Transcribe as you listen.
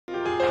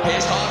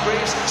Here's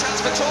Hargreaves, chance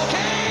for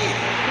Torquay.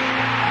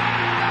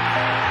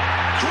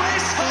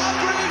 Chris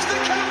Hargreaves, the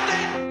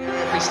captain.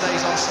 If he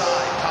stays on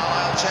side,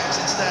 Carlisle checks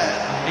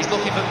instead. He's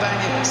looking for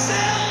Benyon.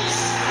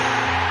 Sells.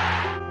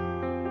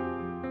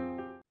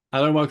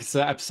 Hello and welcome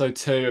to episode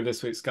 2 of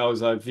this week's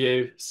Gull'S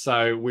View.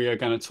 So we are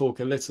going to talk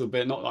a little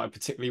bit, not that I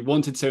particularly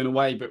wanted to in a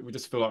way, but we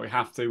just feel like we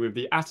have to, with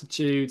the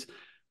attitude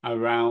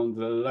around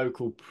the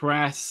local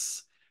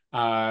press,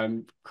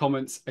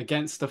 comments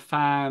against the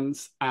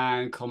fans,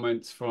 and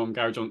comments from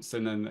Gary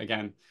Johnson, and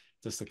again,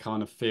 just the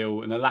kind of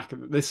feel and the lack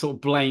of this sort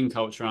of blame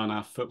culture around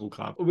our football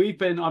club.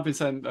 I've been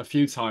saying a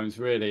few times,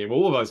 really,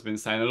 all of us have been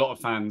saying, a lot of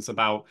fans,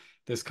 about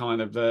this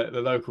kind of the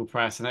local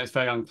press, and it's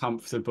very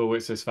uncomfortable.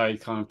 It's this very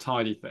kind of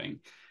tidy thing.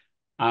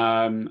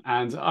 And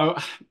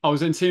I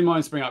was in two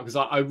minds to bring up because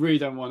I really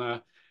don't want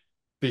to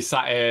be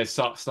sat here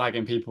start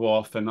slagging people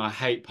off, and I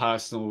hate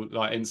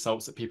personal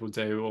insults that people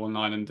do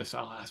online and just,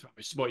 oh, that's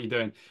rubbish, what are you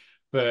doing?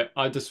 But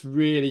I just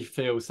really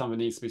feel something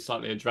needs to be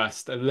slightly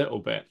addressed a little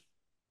bit.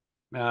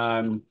 So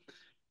I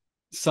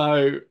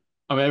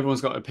mean,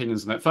 everyone's got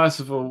opinions on it. First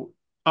of all,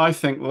 I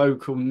think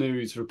local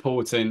news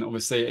reporting,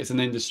 obviously, it's an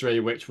industry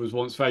which was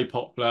once very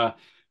popular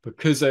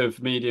because of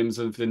mediums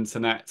of the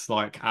internet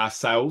like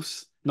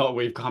ourselves. Not that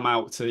we've come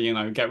out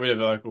to, get rid of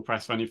the local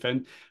press or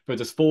anything, but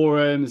just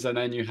forums, and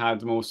then you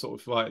had more sort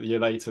of like your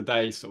later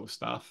day sort of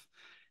stuff.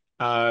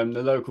 The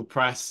local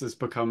press has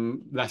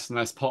become less and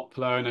less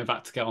popular, and they've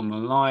had to get on the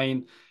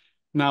line.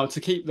 Now, to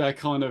keep their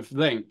kind of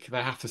link,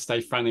 they have to stay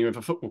friendly with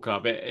a football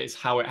club. It's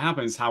how it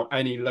happens, how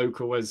any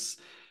local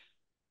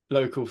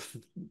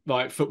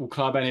football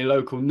club, any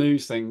local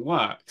news thing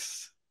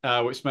works.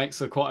 Which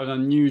makes quite an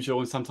unusual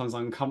and sometimes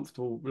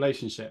uncomfortable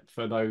relationship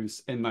for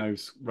those in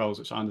those roles,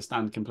 which I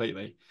understand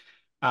completely.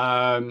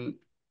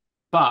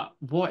 But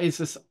what is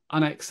this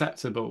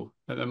unacceptable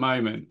at the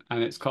moment?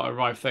 And it's quite a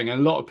rife thing.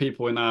 And a lot of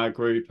people in our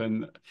group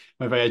and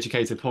have very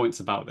educated points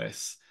about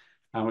this,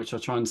 which I'll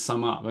try and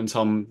sum up. And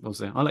Tom,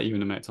 obviously, I'll let you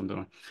in a minute, Tom,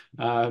 don't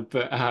I?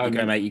 You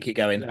go, mate. You keep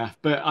going. Yeah,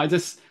 but I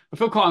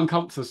feel quite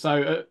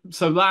uncomfortable.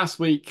 So last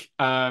week,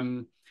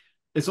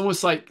 it's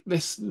almost like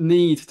this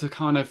need to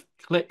kind of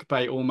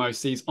clickbait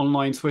almost these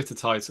online Twitter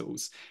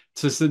titles.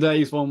 So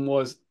today's one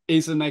was,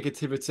 is the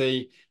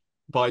negativity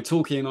by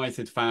Torquay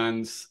United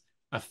fans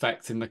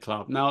affecting the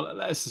club? Now,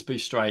 let's just be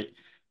straight.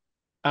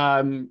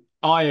 I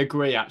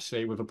agree,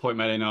 actually, with a point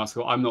made in the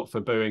article. I'm not for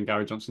booing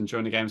Gary Johnson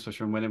during the game,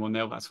 especially when winning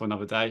 1-0. That's for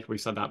another day.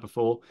 We've said that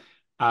before.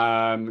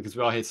 Because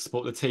we are here to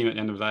support the team at the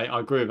end of the day. I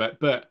agree with it.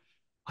 But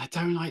I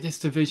don't like this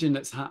division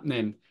that's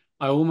happening.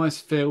 I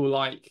almost feel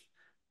like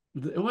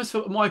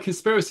my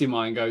conspiracy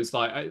mind goes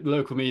like,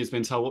 local media has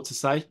been told what to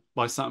say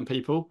by certain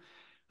people,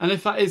 and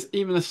if that is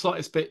even the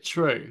slightest bit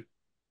true,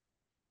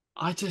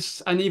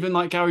 and even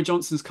like Gary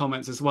Johnson's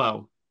comments as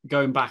well,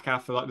 going back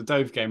after like the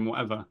Dove game or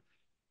whatever,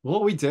 what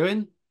are we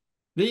doing?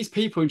 These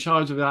people in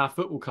charge of our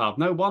football club,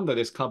 no wonder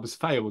this club has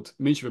failed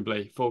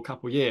miserably for a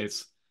couple of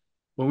years,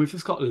 when we've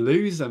just got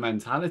loser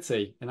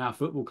mentality in our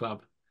football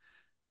club.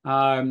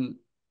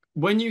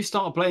 When you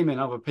start blaming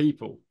other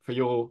people for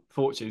your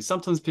fortunes,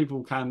 sometimes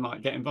people can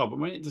get involved, but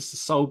when it's just a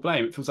sole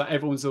blame, it feels like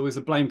everyone's always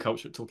a blame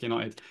culture at Torquay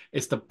United.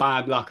 It's the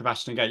bad luck of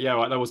Ashton Gate. Yeah,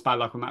 right, there was bad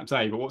luck on that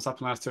day, but what's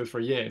happened the last 2 or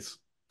 3 years?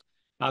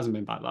 That hasn't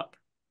been bad luck.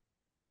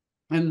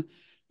 And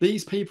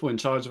these people in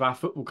charge of our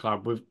football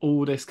club with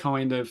all this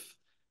kind of,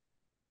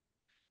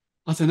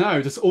 I don't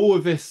know, just all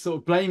of this sort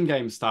of blame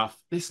game stuff,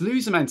 this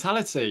loser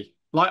mentality.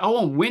 I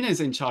want winners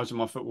in charge of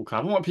my football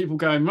club. I want people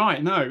going,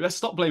 right, no, let's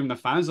stop blaming the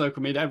fans,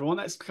 local media, everyone.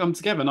 Let's come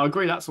together. And I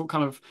agree, that's what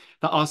kind of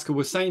that article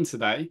was saying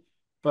today.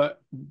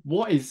 But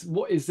what is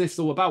this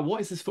all about? What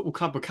is this football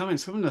club becoming?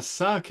 It's becoming a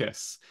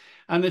circus.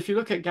 And if you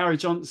look at Gary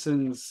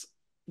Johnson's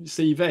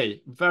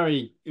CV,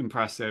 very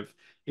impressive.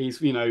 He's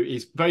very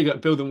good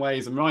at building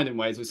ways and riding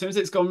ways. But as soon as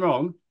it's gone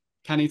wrong,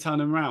 can he turn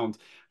them around?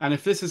 And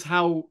if this is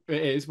how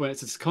it is, when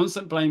it's a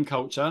constant blame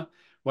culture,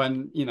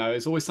 when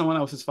it's always someone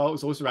else's fault,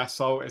 it's always the ref's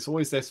fault, it's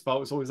always this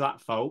fault, it's always that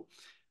fault.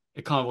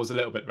 It kind of was a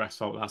little bit the ref's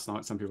fault last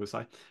night, some people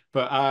say.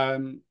 But I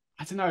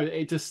don't know,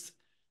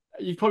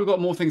 you've probably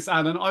got more things to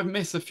add, and I've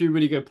missed a few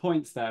really good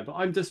points there, but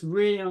I'm just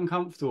really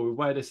uncomfortable with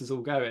where this is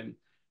all going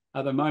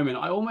at the moment.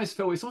 I almost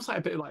feel it's almost like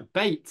a bit like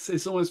baits.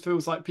 It almost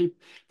feels like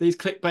these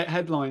clickbait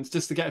headlines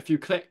just to get a few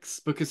clicks,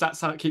 because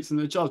that's how it keeps them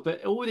in the jobs.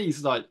 But all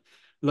these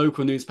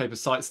local newspaper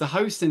sites, the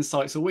hosting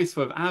sites are always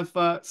full of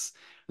adverts.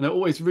 And there are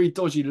always really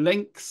dodgy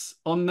links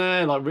on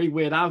there, really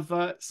weird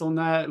adverts on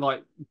there. I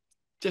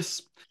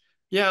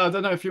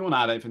don't know if you want to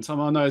add anything,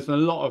 Tom. I know there's been a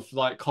lot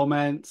of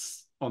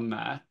comments on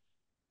there.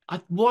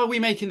 Why are we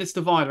making this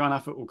divide around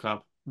our football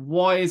club?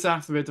 Why is there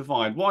have to be a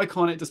divide? Why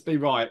can't it just be,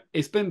 right,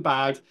 it's been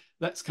bad,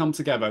 let's come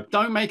together?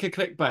 Don't make a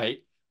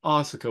clickbait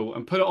article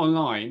and put it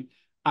online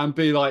and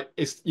be like,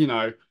 is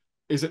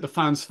it the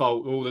fans'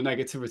 fault, all the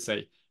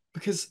negativity?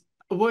 Because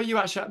were you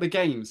actually at the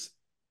games?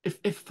 If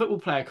a football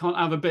player can't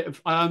have a bit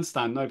of, I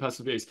understand, no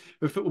personal views,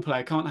 but if a football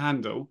player can't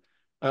handle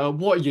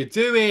what are you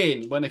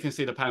doing when they can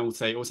see the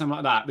penalty or something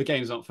like that, the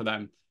game's not for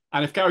them.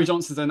 And if Gary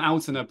Johnson's an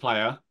outing a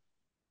player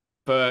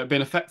for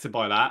being affected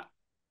by that,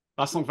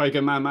 That's not very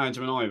good man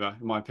management either,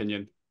 in my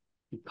opinion.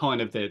 He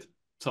kind of did.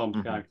 Tom,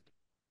 Mhm. go.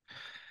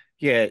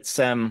 Yeah, it's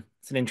an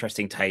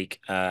interesting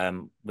take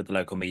with the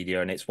local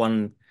media, and it's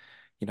one,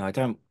 I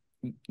don't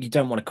you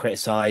don't want to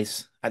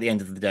criticize at the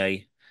end of the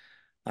day.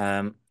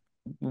 Um,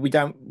 we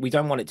don't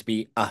want it to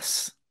be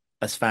us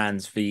as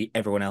fans v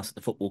everyone else at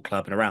the football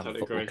club and around the Totally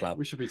football agree. club.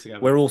 We should be together.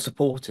 We're all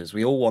supporters.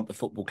 We all want the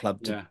football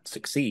club to Yeah.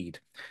 succeed.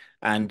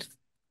 And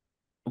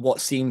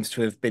what seems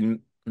to have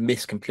been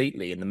missed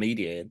completely in the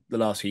media the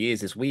last few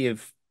years is we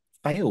have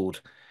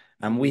failed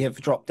and we have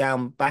dropped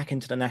down back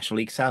into the National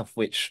League South,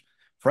 which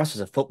for us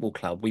as a football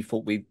club, we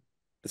thought we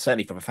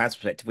certainly from a fan's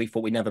perspective, we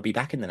thought we'd never be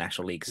back in the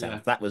National League Yeah.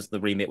 South. That was the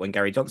remit when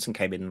Gary Johnson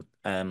came in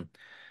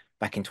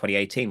back in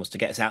 2018 was to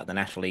get us out of the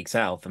National League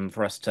South and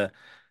for us to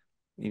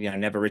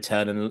never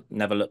return and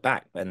never look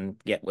back. And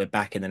yet we're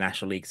back in the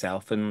National League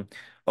South. And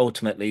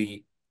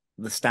ultimately,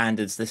 the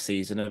standards this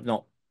season have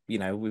not, we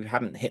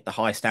haven't hit the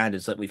high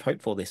standards that we've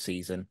hoped for this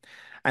season.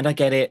 And I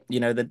get it,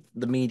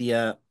 the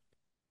media,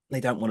 they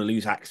don't want to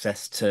lose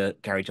access to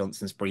Gary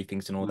Johnson's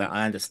briefings and all that.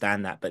 I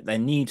understand that, but there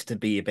needs to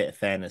be a bit of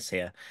fairness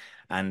here.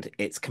 And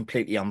it's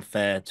completely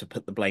unfair to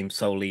put the blame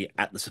solely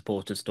at the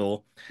supporters'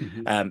 door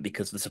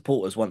because the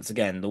supporters, once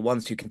again, the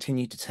ones who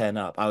continue to turn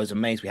up. I was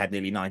amazed we had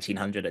nearly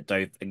 1,900 at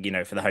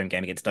Dover, for the home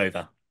game against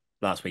Dover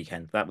last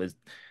weekend. That was,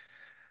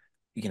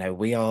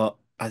 we are,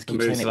 as I We'll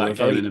keep move saying to it, that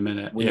game in a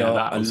minute. we Yeah, are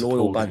that a was a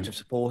loyal poor bunch game. of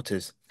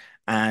supporters.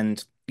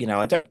 And,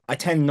 I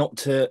tend not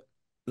to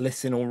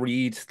listen or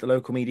read the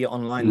local media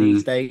online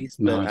these days,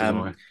 but No, do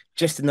I.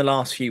 just in the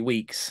last few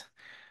weeks,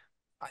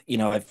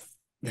 I've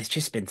there's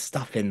just been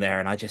stuff in there,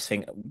 and I just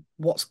think,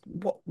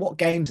 what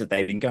games have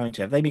they been going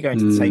to? Have they been going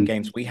to the same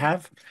games we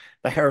have?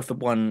 The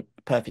Hereford one,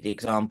 perfect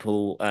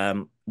example,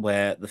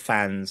 where the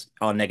fans,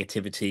 our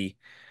negativity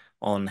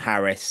on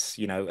Harris,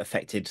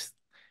 affected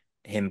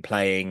him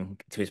playing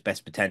to his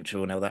best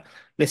potential and all that.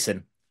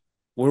 Listen,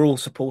 we're all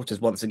supporters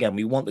once again.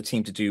 We want the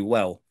team to do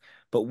well.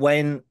 But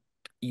when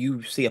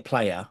you see a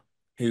player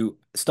who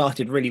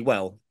started really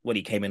well when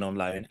he came in on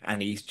loan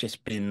and he's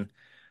just been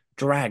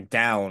dragged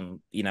down,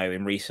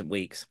 in recent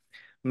weeks,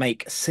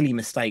 make a silly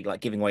mistake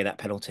like giving away that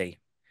penalty,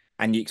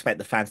 and you expect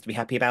the fans to be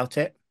happy about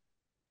it,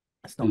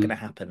 it's not going to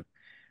happen.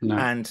 No,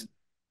 And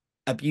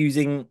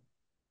abusing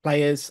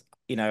players,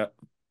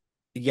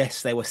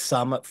 yes, there were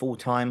some at full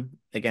time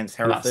against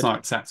and that's Hereford. not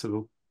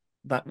acceptable.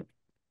 That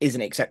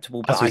isn't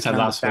acceptable, but As we I can said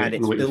last understand week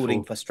and the it's week building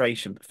before.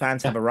 frustration. But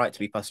fans Yeah, have a right to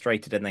be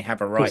frustrated and they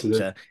have a of course right I do.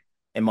 to,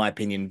 in my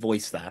opinion,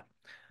 voice that.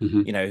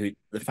 Hmm.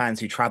 The fans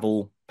who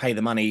travel, pay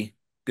the money,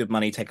 good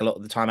money, take a lot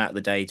of the time out of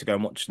the day to go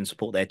and watch and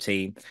support their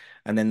team,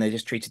 and then they're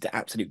just treated to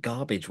absolute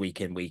garbage week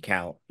in, week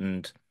out.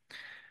 And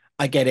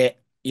I get it.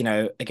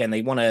 Again,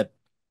 they want to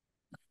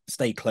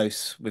stay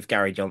close with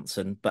Gary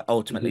Johnson, but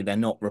ultimately they're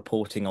not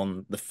reporting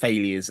on the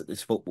failures at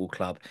this football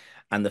club,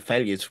 and the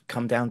failures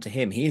come down to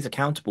him. He is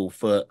accountable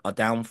for our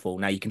downfall.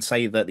 Now, you can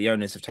say that the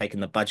owners have taken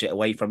the budget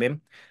away from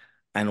him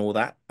and all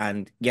that,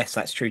 and yes,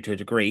 that's true to a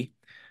degree.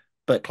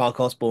 But Clark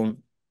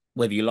Osborne,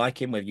 whether you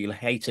like him, whether you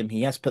hate him,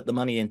 he has put the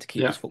money in to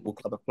keep Yeah, this football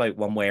club afloat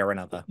one way or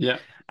another. yeah,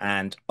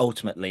 And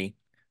ultimately,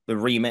 the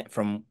remit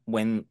from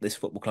when this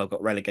football club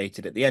got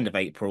relegated at the end of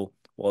April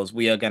was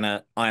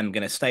I'm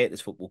gonna stay at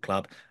this football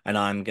club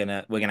and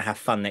we're gonna have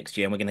fun next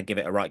year and we're gonna give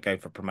it a right go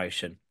for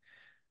promotion.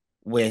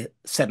 We're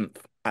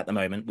seventh at the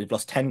moment. We've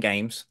lost 10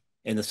 games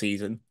in the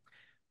season.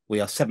 We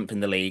are seventh in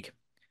the league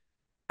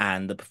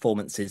and the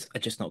performances are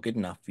just not good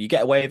enough. You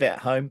get away with it at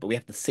home, but we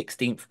have the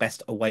 16th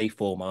best away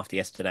form after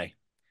yesterday.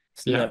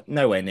 It's yeah.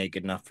 nowhere near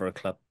good enough for a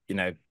club,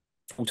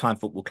 full-time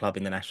football club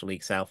in the National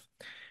League South.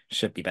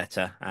 Should be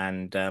better.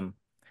 And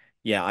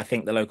yeah, I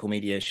think the local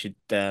media should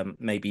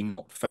maybe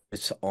not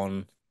focus on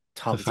The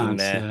targeting fans,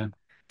 their yeah.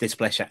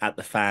 displeasure at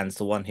the fans,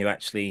 the one who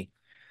actually,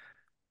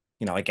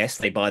 I guess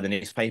they buy the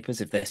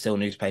newspapers if there's still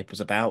newspapers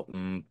about.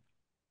 And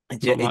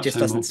Not it much just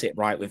doesn't anymore. sit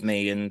right with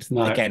me. And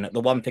No, again, the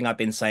one thing I've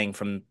been saying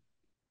from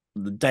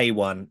the day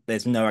one,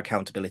 there's no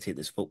accountability at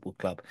this football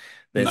club.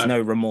 There's no. no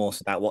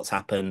remorse about what's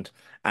happened.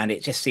 And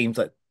it just seems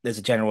like there's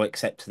a general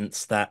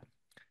acceptance that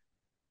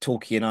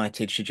Torquay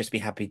United should just be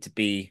happy to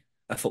be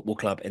a football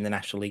club in the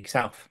National League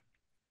South.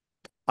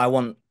 I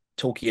want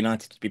Torquay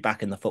United to be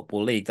back in the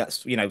Football League. That's,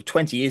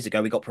 20 years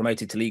ago, we got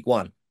promoted to League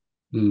One.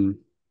 Mm.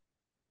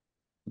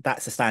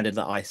 That's the standard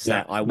that I Yeah,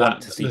 set. I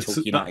want to see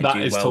Torquay United that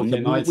do is well. Torquay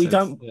We United.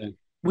 don't Yeah.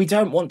 we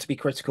don't want to be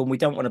critical and we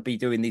don't want to be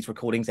doing these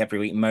recordings every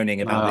week moaning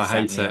No, about I this, that,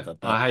 and hate the it. other.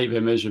 But I hate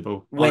being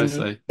miserable, when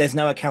honestly. there's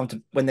no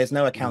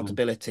No.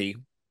 accountability,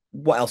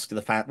 what else can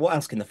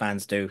the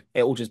fans do?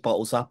 It all just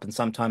bottles up and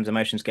sometimes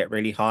emotions get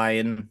really high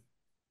and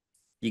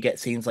you get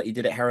scenes like you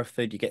did at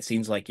Hereford, you get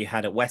scenes like you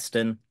had at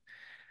Western.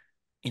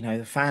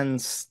 The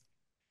fans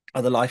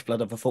are the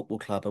lifeblood of a football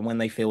club, and when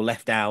they feel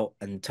left out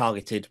and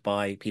targeted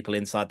by people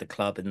inside the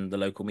club and the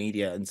local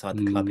media inside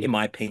the club, Mm. in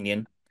my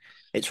opinion,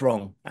 it's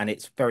wrong and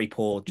it's very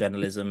poor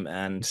journalism.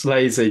 And It's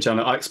lazy, John.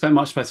 I expect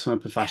much better from a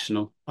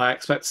professional. I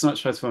expect so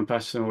much better from a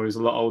professional who's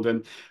a lot older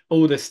and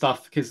all this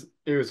stuff because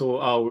it was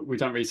all, oh, we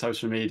don't read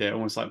social media,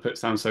 almost like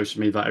puts down social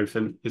media, like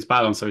everything is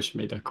bad on social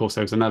media. Of course,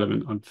 there was an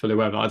element, I'm fully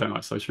aware, but I don't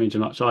like social media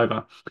much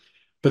either.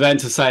 But then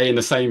to say in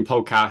the same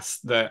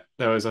podcast that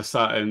there was a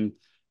certain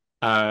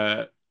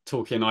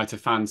Torquay United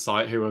fan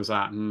site who was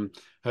at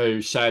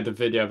who shared the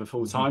video of a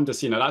full time,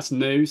 just that's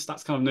news.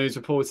 That's kind of news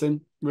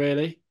reporting,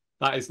 really.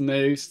 That is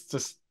news.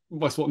 Just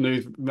that's what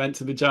news meant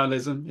to be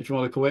journalism, if you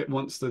want to call it,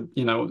 wants to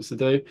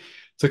do.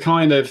 To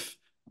kind of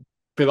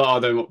be like, oh,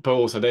 don't, but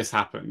also this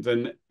happened.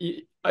 And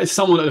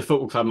someone at the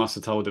football club must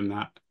have told him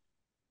that.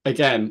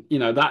 Again,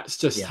 that's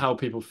just how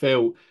people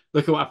feel.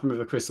 Look at what happened with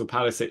the Crystal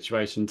Palace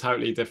situation.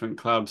 Totally different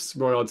clubs.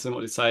 Roy Hodgson, what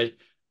did he say?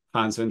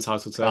 Fans are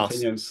entitled to their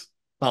opinions.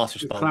 Class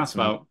response. Class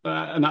about.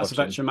 And that's a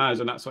veteran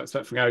manager, and that's what I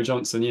expect from Gary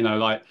Johnson.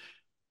 Like,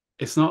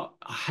 it's not,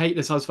 I hate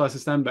this us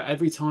versus them, but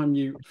every time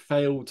you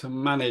fail to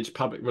manage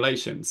public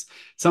relations,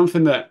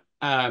 something that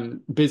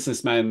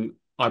businessmen,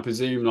 I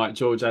presume, like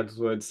George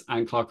Edwards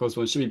and Clark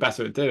Osborne should be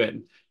better at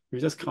doing. We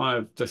just kind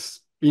of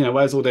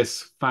where's all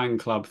this fan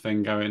club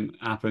thing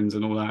happens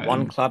and all that.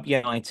 One Club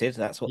United,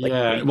 that's what they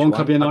preach. One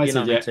Club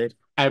United. Yeah,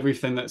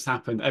 everything that's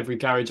happened, every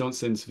Gary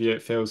Johnson interview,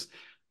 it feels,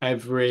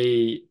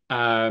 every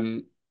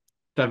Devon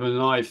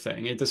Live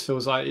thing, it just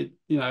feels like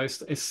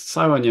it's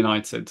so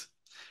un-United.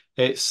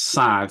 It's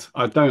sad.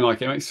 I don't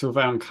like it. It makes me feel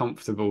very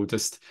uncomfortable.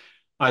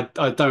 I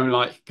don't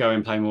like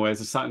going playing more.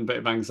 There's a certain bit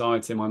of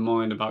anxiety in my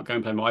mind about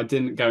going playing more. I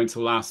didn't go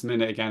until last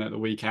minute again at the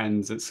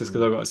weekends. It's just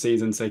because I've got a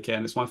season ticket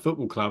and it's my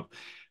football club.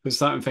 There's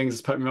certain things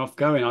that's put me off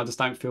going. I just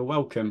don't feel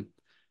welcome.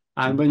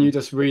 And when you're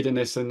just reading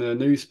this in the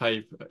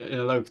newspaper, in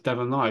a local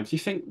Devon Live, do you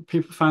think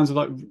fans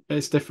are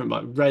it's different,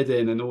 like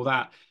Reading and all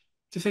that?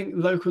 Do you think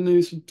local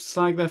news would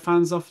slag their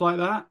fans off like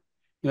that?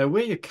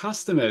 We're your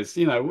customers.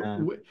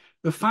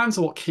 The fans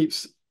are what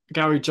keeps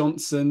Gary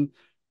Johnson,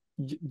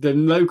 the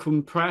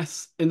local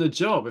press in the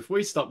job. If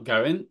we stop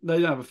going,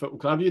 they don't have a football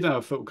club. You don't have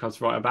a football club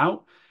to write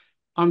about.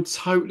 I'm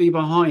totally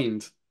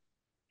behind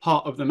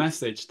part of the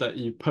message that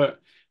you put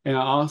in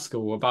our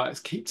article about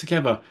it's keep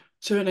together,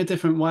 do it in a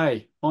different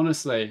way.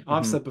 Honestly,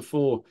 I've said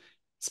before,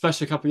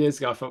 especially a couple of years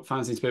ago, I felt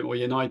fans need to be a bit more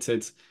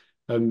united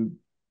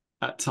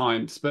at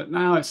times. But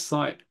now it's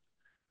like,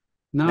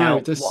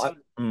 no,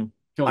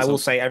 I will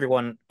say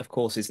everyone, of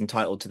course, is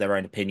entitled to their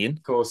own opinion.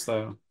 Of course,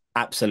 though.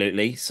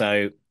 Absolutely.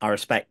 So I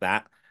respect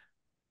that.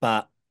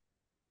 But,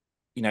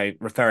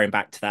 referring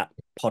back to that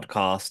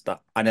podcast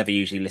that I never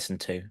usually listen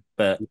to,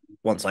 but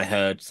once I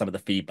heard some of the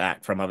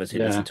feedback from others who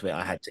listened to it,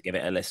 I had to give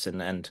it a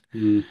listen. And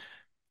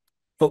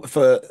for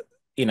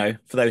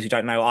those who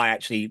don't know, I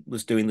actually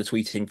was doing the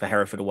tweeting for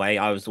Hereford Away.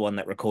 I was the one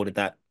that recorded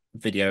that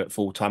video at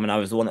full time, and I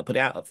was the one that put it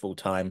out at full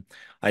time.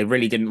 I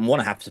really didn't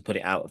want to have to put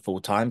it out at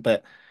full time,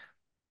 but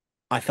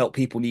I felt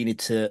people needed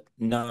to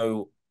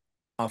know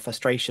our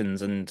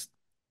frustrations and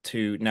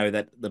to know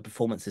that the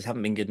performances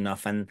haven't been good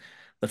enough and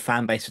the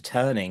fan base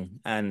returning.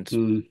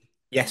 And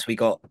yes, we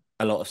got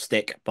a lot of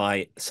stick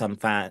by some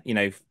fans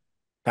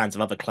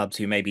of other clubs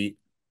who maybe,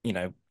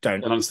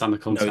 don't understand the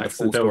context, know the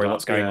full story of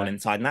what's going on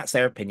inside. And that's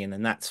their opinion,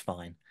 and that's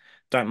fine.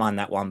 Don't mind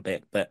that one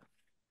bit, but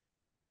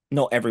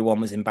not everyone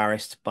was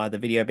embarrassed by the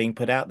video being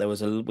put out.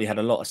 We had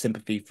a lot of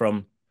sympathy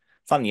from,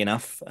 funnily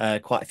enough,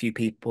 quite a few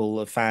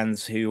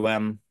fans who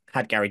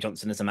had Gary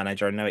Johnson as a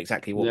manager and know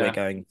exactly what we're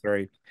going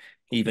through.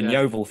 Even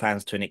Yeovil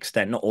fans to an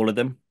extent, not all of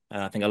them.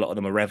 I think a lot of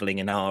them are reveling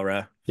in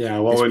our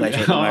displeasure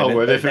at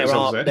the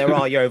moment. There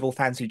are Yeovil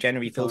fans who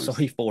generally feel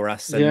sorry for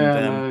us.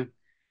 And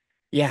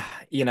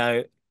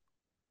I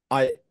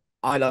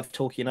love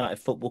Torquay United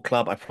Football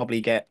Club. I probably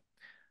get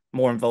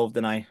more involved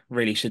than I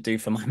really should do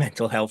for my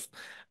mental health.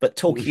 But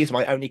Torquay is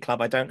my only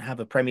club. I don't have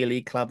a Premier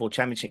League club or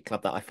Championship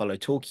club that I follow.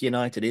 Torquay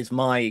United is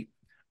my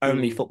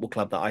only football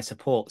club that I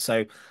support.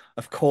 So,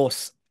 of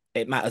course,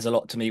 it matters a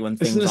lot to me when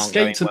things aren't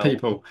going well. It's an escape to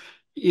people.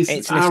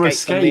 It's an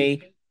escape for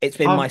me. It's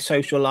been my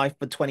social life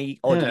for 20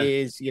 odd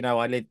years.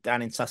 I live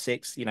down in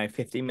Sussex,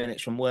 15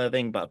 minutes from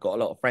Worthing, but I've got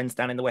a lot of friends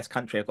down in the West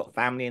Country. I've got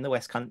family in the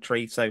West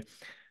Country. So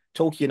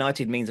Torquay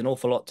United means an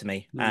awful lot to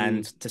me.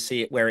 And to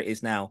see it where it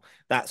is now,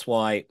 that's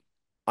why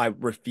I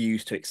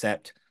refuse to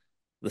accept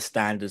the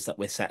standards that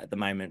we're set at the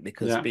moment,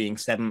 because being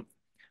seventh,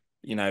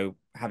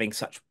 having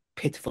such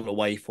pitiful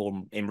away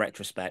form in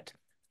retrospect,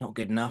 not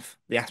good enough.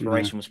 The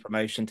aspiration was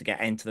promotion to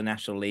get into the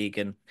National League,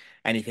 and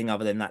anything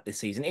other than that this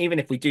season, even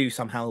if we do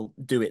somehow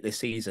do it this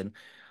season,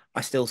 I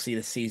still see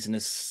the season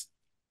as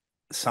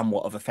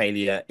somewhat of a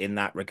failure in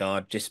that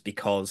regard, just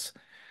because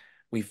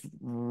we've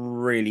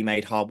really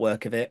made hard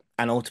work of it.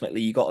 And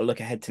ultimately, you got to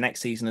look ahead to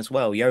next season as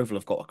well. Yeovil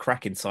have got a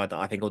crack inside that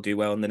I think will do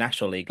well in the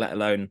National League, let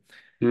alone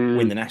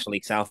win the National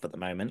League South at the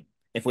moment.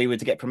 If we were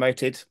to get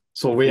promoted,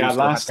 so we had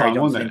last time,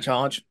 wasn't it? In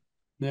charge.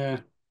 Yeah.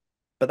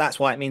 But that's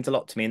why it means a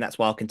lot to me, and that's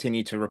why I'll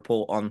continue to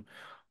report on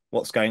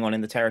what's going on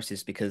in the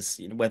terraces,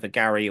 because whether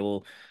Gary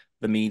or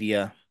the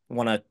media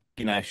want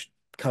to,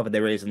 cover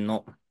their ears and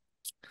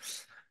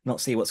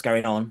not see what's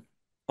going on,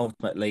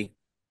 ultimately,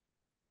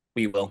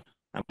 we will.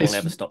 And we'll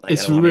never stop that.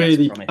 It's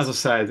really, as I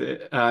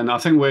said, and I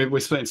think we're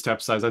split into two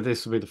episodes.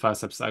 This will be the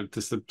first episode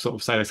just to sort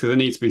of say this, because it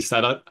needs to be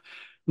said.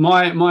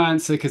 My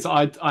answer, because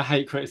I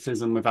hate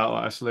criticism without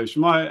like a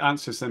solution. My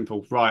answer is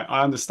simple. Right,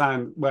 I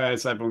understand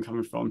where's everyone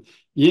coming from.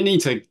 You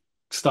need to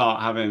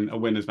start having a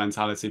winner's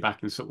mentality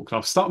back in the football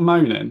club. Stop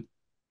moaning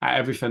at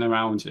everything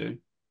around you.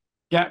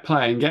 Get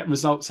playing, get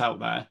results out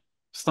there.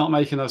 Start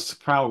making us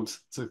proud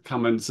to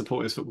come and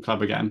support this football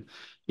club again.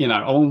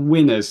 I want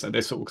winners at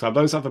this football club.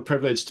 Those have the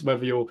privilege,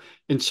 whether you're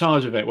in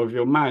charge of it, whether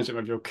you're managing it,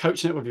 whether you're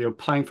coaching it, whether you're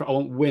playing for it. I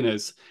want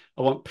winners.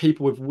 I want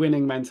people with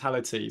winning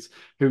mentalities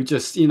who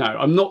just,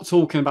 I'm not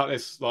talking about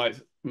this like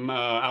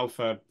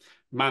alpha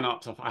man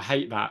up stuff. I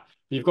hate that.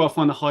 You've got to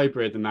find a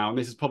hybrid now, and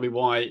this is probably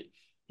why,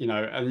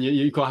 and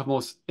you've got to have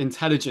more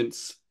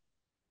intelligence,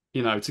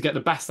 to get the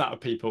best out of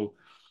people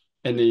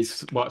in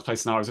these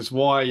workplace scenarios. It's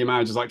why your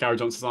managers like Gary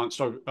Johnson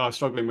are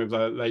struggling with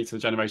the later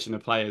generation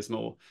of players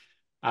more.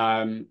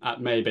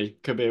 Maybe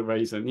could be a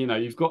reason.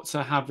 You've got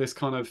to have this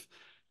kind of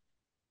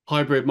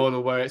hybrid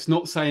model where it's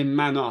not saying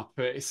man up,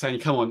 but it's saying,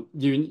 come on,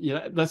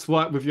 let's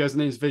work with you as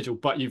an individual,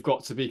 but you've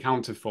got to be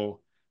counted for.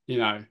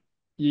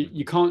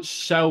 You can't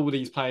shell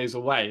these players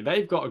away.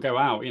 They've got to go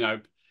out.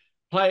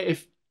 Play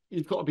if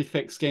you've got to be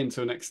thick-skinned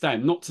to an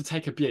extent, not to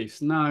take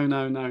abuse. No,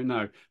 no, no,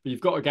 no. But you've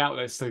got to get out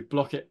there to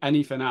block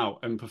anything out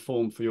and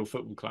perform for your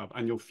football club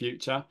and your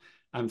future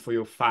and for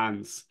your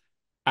fans.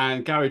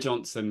 And Gary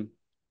Johnson,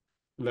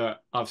 look,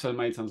 I've said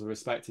many times I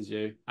respected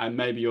you, and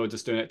maybe you're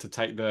just doing it to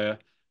take the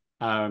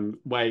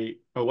way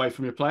away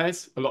from your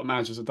players. A lot of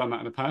managers have done that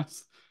in the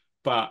past,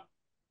 but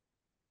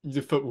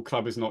the football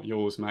club is not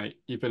yours, mate.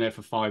 You've been here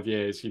for 5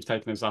 years. You've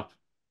taken us up,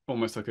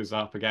 almost took us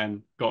up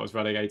again, got us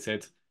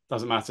relegated.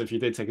 Doesn't matter if you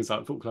did take us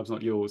up. The football club's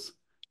not yours,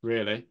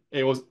 really.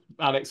 It was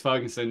Alex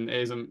Ferguson.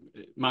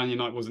 Man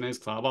United wasn't his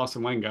club.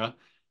 Arsenal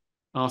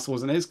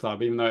wasn't his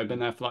club, even though it had been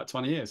there for like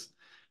 20 years.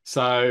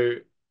 So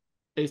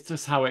it's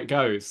just how it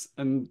goes.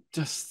 And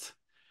just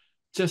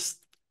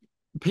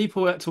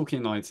people at Torquay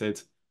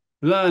United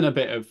learn a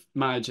bit of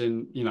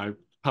managing,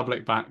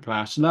 public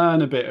backlash,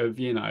 learn a bit of,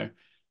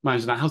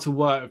 managing that, how to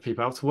work with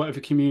people, how to work with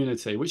the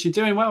community, which you're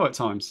doing well at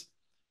times.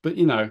 But,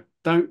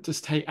 don't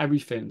just take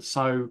everything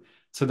so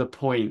to the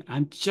point,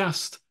 and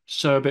just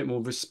show a bit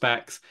more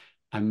respect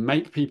and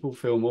make people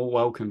feel more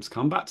welcome to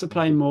come back to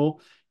play more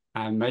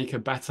and make a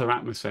better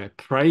atmosphere.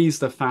 Praise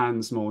the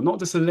fans more, not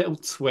just a little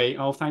tweet.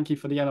 Oh, thank you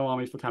for the Yellow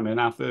Army for coming.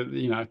 After,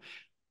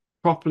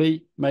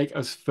 properly make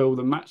us feel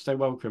the match day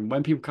welcome.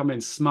 When people come in,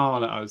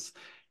 smile at us,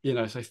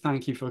 say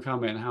thank you for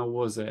coming. How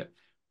was it?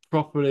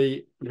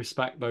 Properly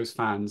respect those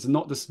fans, and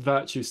not just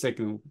virtue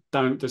signal.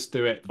 Don't just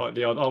do it like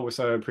the odd, oh, we're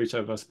so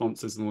appreciative of our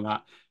sponsors and all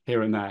that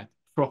here and there.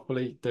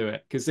 Properly do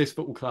it, because this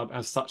football club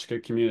has such a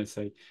good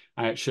community,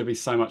 and it should be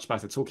so much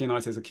better. Torquay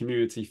United is a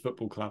community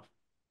football club,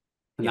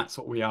 and that's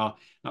what we are.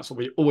 That's what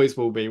we always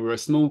will be. We're a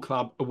small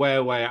club, away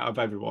out of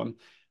everyone.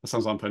 That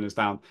sounds like I'm putting us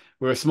down.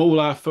 We're a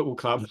smaller football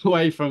club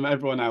away from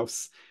everyone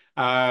else,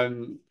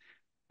 and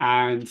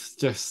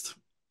just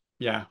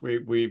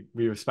we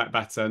respect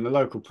better. And the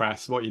local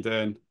press, what you're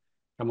doing,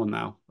 come on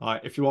now.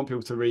 Like, if you want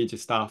people to read your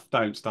stuff,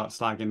 don't start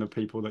slagging the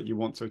people that you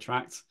want to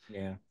attract.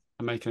 Yeah.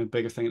 And making a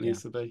bigger thing it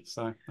needs to be.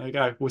 So there you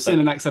go. We'll see in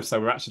the next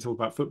episode. We're actually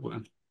talking about football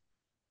then.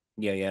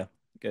 Yeah.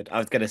 Good. I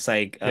was going to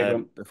say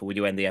before we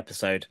do end the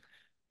episode,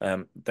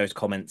 those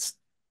comments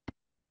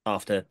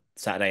after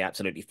Saturday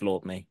absolutely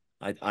floored me.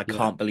 I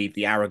can't believe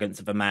the arrogance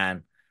of a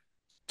man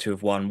to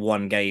have won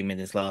one game in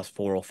his last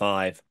 4 or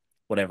 5,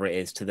 whatever it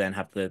is, to then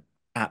have the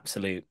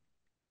absolute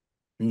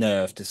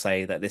nerve to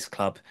say that this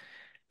club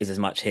is as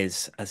much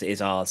his as it is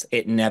ours.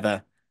 It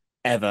never,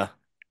 ever,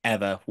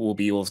 ever will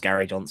be yours,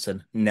 Gary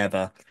Johnson.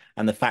 Never.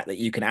 And the fact that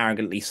you can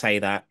arrogantly say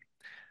that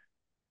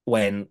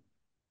when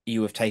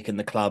you have taken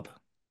the club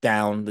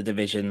down the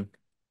division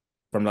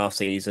from last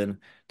season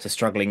to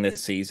struggling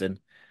this season,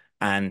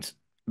 and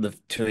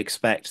to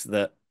expect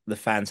that the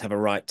fans have a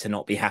right to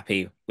not be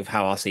happy with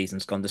how our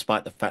season's gone,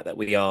 despite the fact that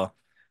we are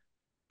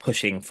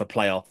pushing for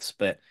playoffs,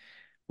 but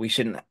we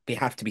shouldn't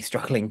have to be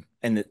struggling.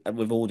 And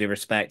with all due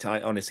respect,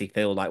 I honestly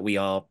feel like we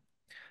are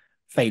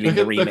failing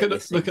the remit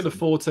this season. Look at the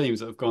 4 teams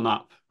that have gone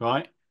up,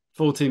 right?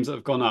 4 teams that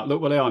have gone up.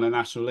 Look where they are in the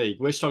National League.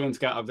 We're struggling to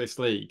get out of this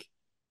league,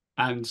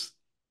 and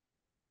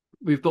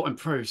we've got to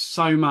improve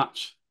so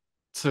much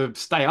to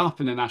stay up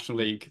in the National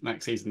League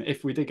next season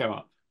if we did go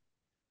up.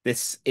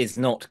 This is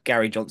not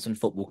Gary Johnson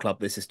Football Club.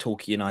 This is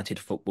Torquay United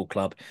Football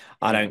Club.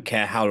 I don't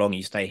care how long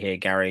you stay here,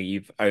 Gary.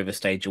 You've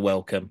overstayed your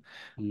welcome.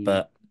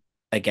 But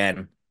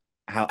again,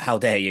 how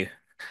dare you?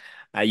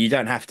 You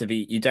don't have to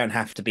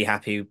be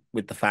happy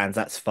with the fans.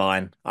 That's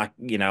fine.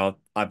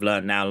 I've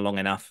learned now long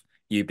enough,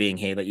 you being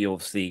here, that you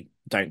obviously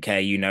don't care.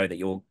 You know that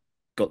you're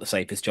got the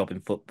safest job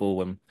in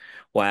football, and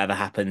whatever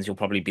happens, you'll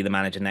probably be the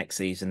manager next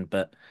season.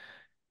 But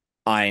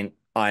I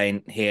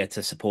ain't here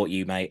to support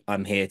you, mate.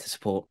 I'm here to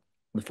support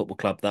the football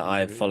club that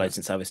I've followed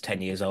since I was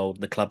 10 years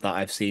old, the club that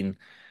I've seen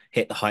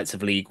hit the heights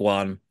of League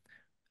One,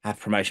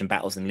 have promotion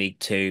battles in League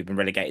Two, been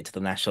relegated to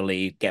the National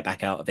League, get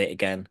back out of it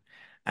again.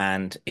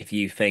 And if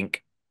you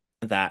think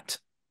that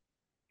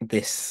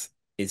this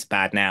is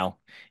bad now,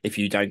 if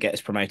you don't get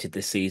us promoted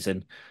this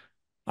season,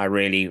 I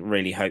really,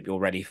 really hope you're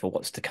ready for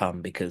what's to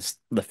come, because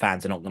the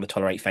fans are not going to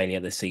tolerate failure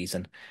this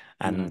season.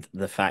 No, And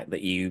the fact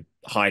that you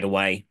hide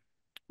away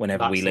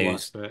whenever we that's the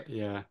worst lose, bit.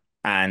 Yeah.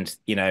 and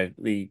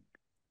the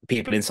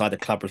people inside the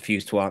club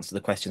refuse to answer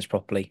the questions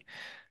properly,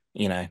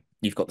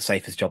 you've got the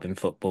safest job in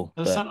football.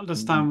 I just But don't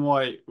understand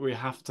why we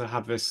have to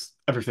have this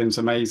everything's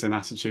amazing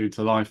attitude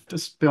to life.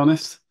 Just be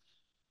honest.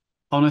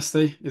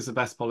 Honesty is the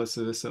best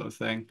policy, this sort of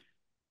thing.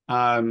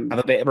 have Um,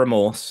 a bit of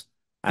remorse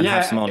and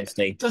have yeah, some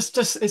honesty. just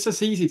it's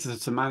just easy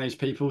to manage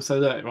people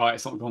so that right,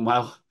 it's not gone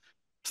well.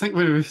 I think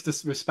we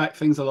just respect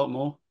things a lot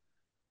more,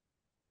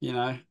 you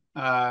know.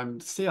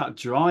 See that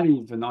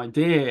drive and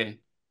idea.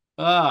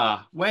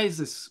 Where's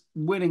this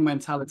winning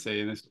mentality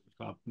in this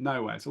club?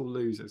 Nowhere. It's all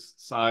losers.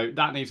 So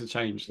that needs to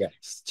change. Yeah.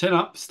 Chin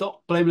up,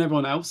 stop blaming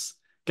everyone else.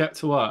 Get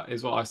to work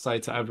is what I say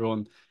to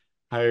everyone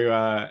who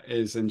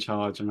is in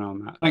charge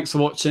around that. Thanks for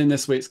watching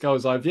this week's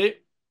Goals Eye View.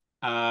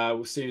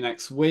 We'll see you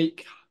next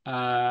week.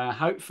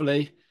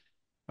 Hopefully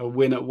a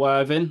win at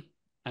Worthing.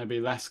 There'll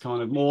be less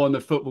kind of more on the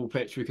football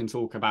pitch we can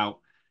talk about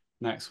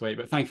next week.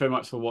 But thank you very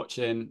much for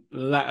watching.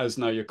 Let us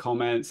know your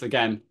comments.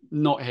 Again,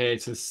 not here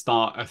to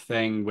start a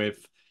thing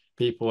with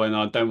people, and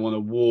I don't want a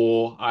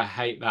war. I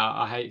hate that.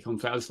 I hate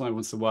conflict. I just want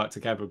everyone to work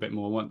together a bit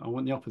more. I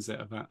want the opposite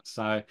of that.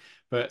 So,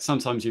 but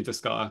sometimes you've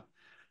just got to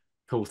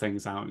call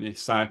things out, haven't you?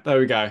 So there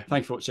we go.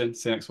 Thank you for watching.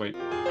 See you next week.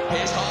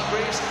 Here's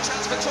Hargreaves,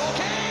 chance for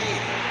Torquay.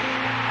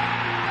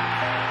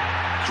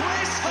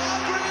 Chris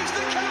Hargreaves,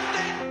 the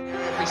captain.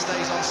 If he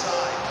stays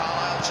onside,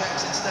 Carlisle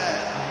checks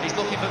instead. He's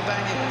looking for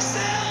Benyon.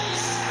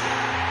 Sells.